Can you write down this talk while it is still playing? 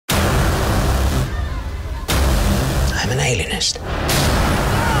I'm an alienist.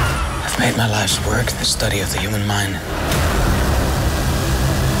 I've made my life's work the study of the human mind.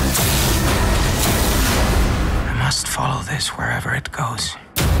 I must follow this wherever it goes.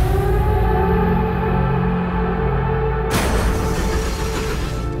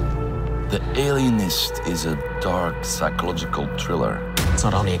 The Alienist is a dark psychological thriller. It's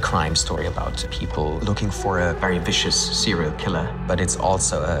not only a crime story about people looking for a very vicious serial killer, but it's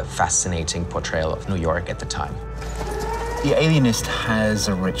also a fascinating portrayal of New York at the time. The Alienist has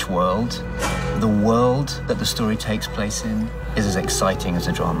a rich world. The world that the story takes place in is as exciting as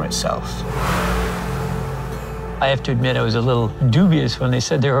the drama itself. I have to admit, I was a little dubious when they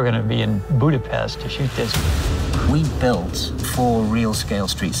said they were going to be in Budapest to shoot this. We built 4 real-scale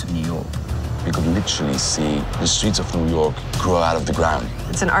streets of New York. We could literally see the streets of New York grow out of the ground.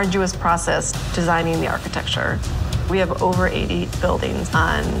 It's an arduous process designing the architecture. We have over 80 buildings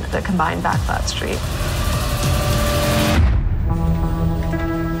on the combined backlot street.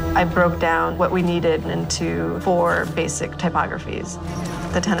 I broke down what we needed into 4 basic typographies.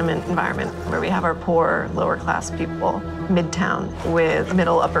 The tenement environment, where we have our poor, lower-class people. Midtown, with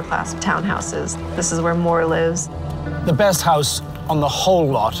middle, upper-class townhouses. This is where Moore lives. The best house on the whole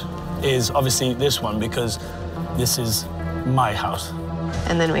lot is obviously this one, because this is my house.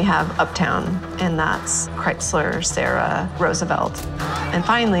 And then we have Uptown, and that's Kreizler, Sara, Roosevelt. And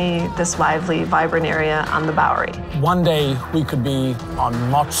finally, this lively, vibrant area on the Bowery. One day, we could be on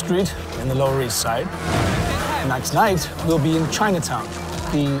Mott Street in the Lower East Side. The next night, we'll be in Chinatown.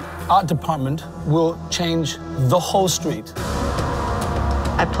 The art department will change the whole street.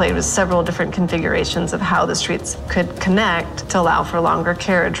 I played with several different configurations of how the streets could connect to allow for longer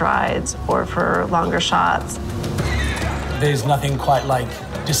carriage rides or for longer shots. There's nothing quite like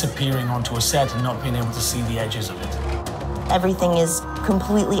disappearing onto a set and not being able to see the edges of it. Everything is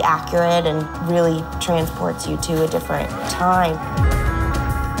completely accurate and really transports you to a different time.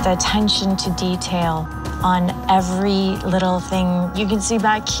 The attention to detail on every little thing. You can see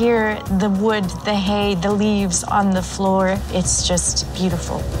back here, the wood, the hay, the leaves on the floor. It's just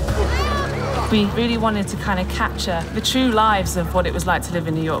beautiful. We really wanted to kind of capture the true lives of what it was like to live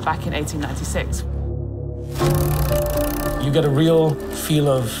in New York back in 1896. You get a real feel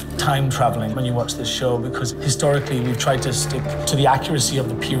of time traveling when you watch this show, because historically we've tried to stick to the accuracy of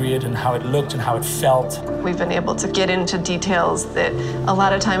the period and how it looked and how it felt. We've been able to get into details that a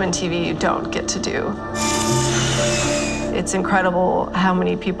lot of time in TV you don't get to do. It's incredible how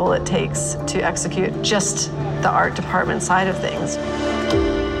many people it takes to execute just the art department side of things.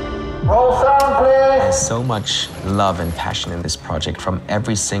 Roll sound, please. There's so much love and passion in this project from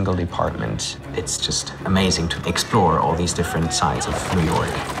every single department. It's just amazing to explore all these different sides of New York.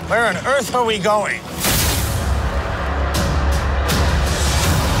 Where on earth are we going?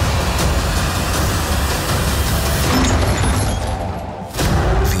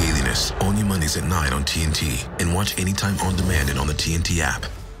 The Alienist, only Mondays at 9 on TNT. And watch anytime on demand and on the TNT app.